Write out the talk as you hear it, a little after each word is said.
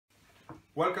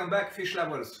Welcome back, fish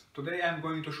lovers. Today I'm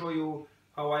going to show you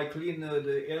how I clean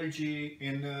the algae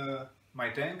in my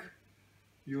tank.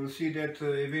 You'll see that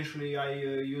eventually I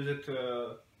used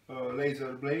a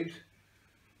laser blade.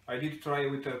 I did try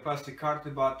with a plastic card,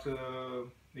 but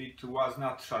it was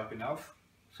not sharp enough.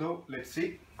 So let's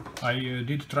see. I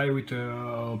did try with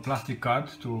a plastic card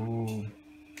to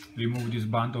remove this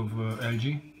band of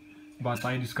algae, but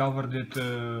I discovered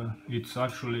that it's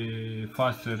actually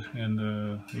faster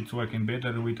and it's working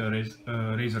better with a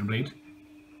razor blade.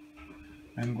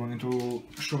 I'm going to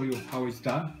show you how it's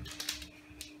done.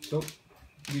 So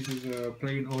this is a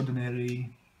plain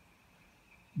ordinary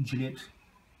Gillette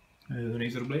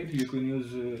razor blade. You can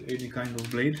use any kind of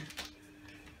blade.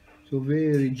 So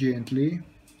very gently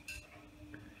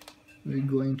we're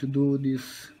going to do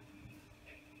this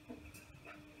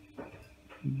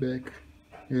back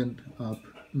and up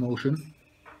motion.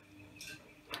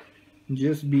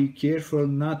 Just be careful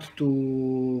not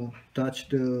to touch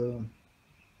the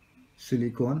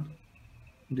silicone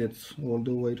that's all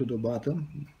the way to the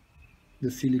bottom,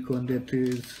 the silicone that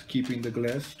is keeping the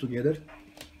glass together.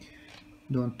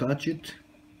 Don't touch it,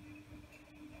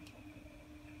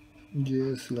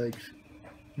 just like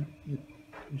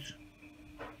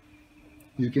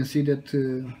you can see that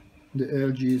the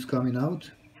algae is coming out.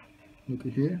 Look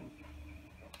at here.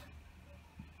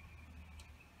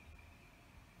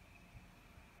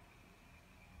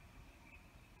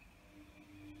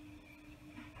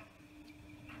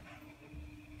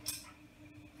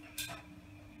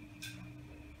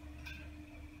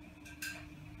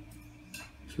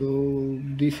 So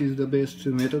this is the best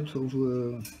method of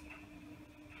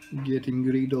getting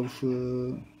rid of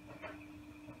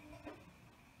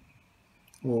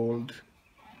old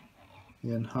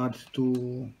and hard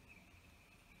to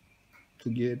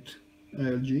get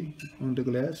algae on the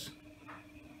glass.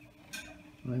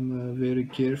 I'm very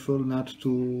careful not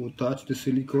to touch the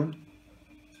silicone.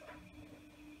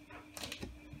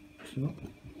 So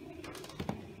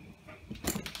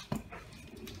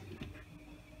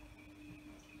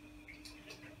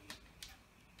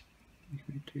let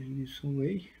me take this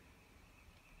away.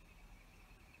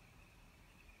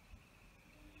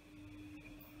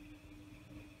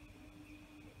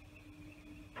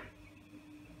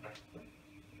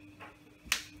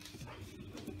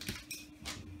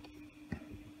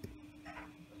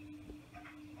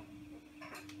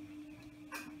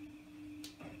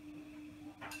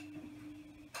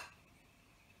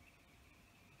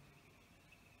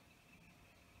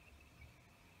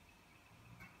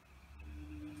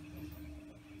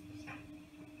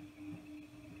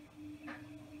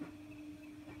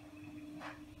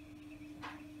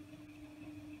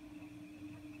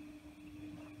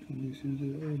 This is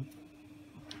the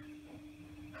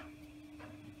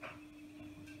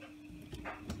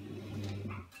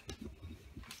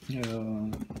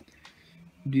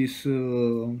this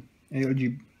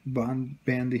algae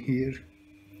band here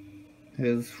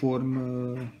has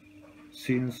formed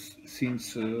since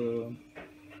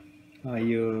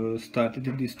I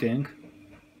started this tank.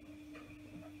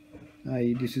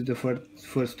 This is the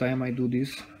first time I do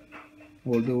this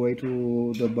all the way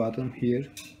to the bottom here.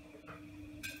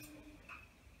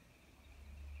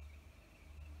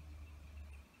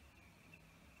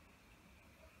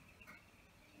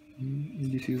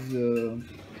 This is a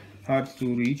hard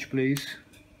to reach place,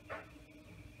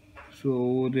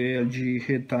 so the algae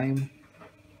had time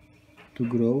to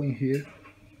grow in here.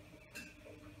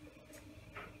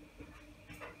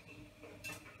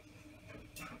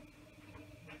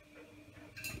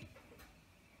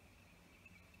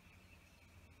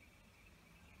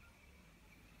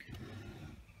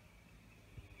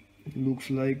 Looks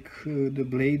like the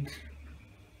blade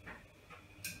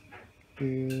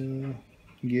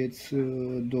gets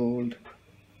dulled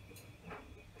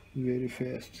very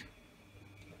fast.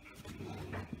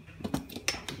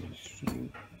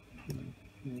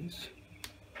 Yes.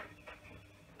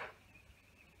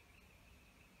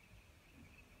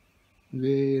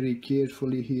 Very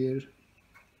carefully here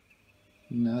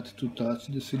not to touch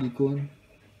the silicone.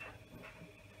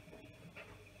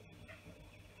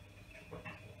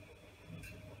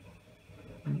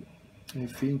 I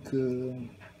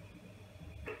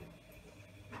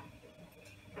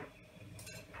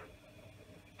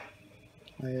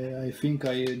think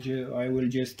I will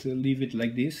just leave it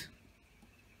like this.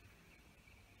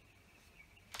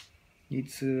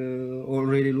 It's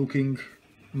already looking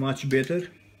much better.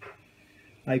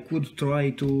 I could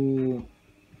try to,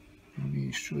 let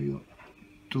me show you,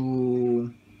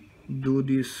 to do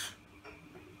this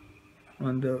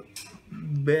on the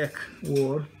back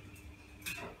or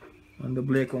on the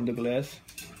black on the glass,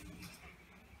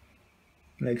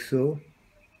 like so.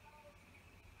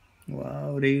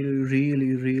 Wow,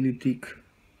 really thick.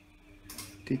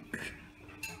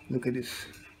 Look at this.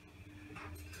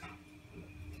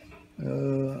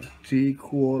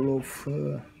 Thick wall of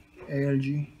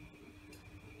algae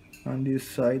on this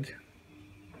side.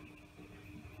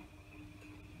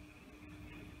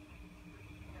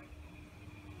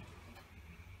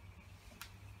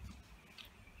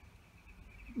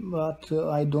 But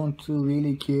I don't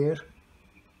really care.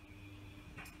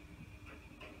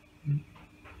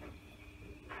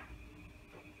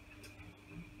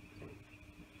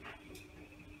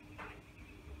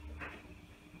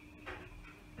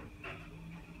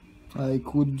 I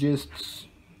could just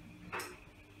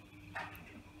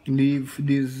leave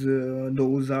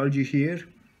those algae here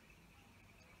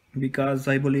because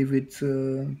I believe it's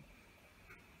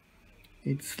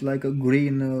like a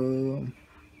green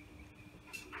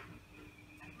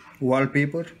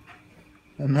wallpaper,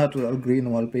 a natural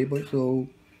green wallpaper, so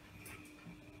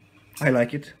I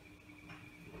like it.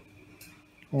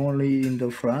 Only in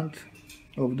the front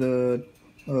of the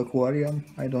aquarium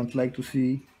I don't like to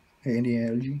see any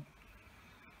algae.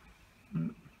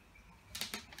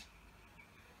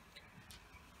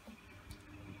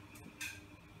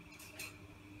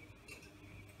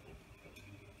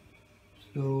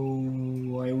 So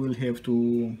I will have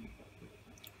to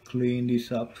clean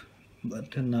this up,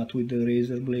 but not with the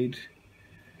razor blade.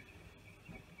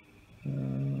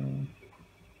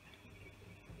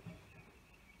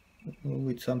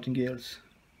 With something else.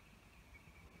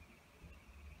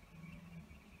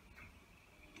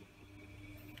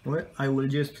 Well, I will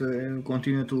just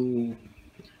continue to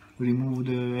remove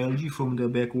the algae from the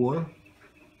back wall.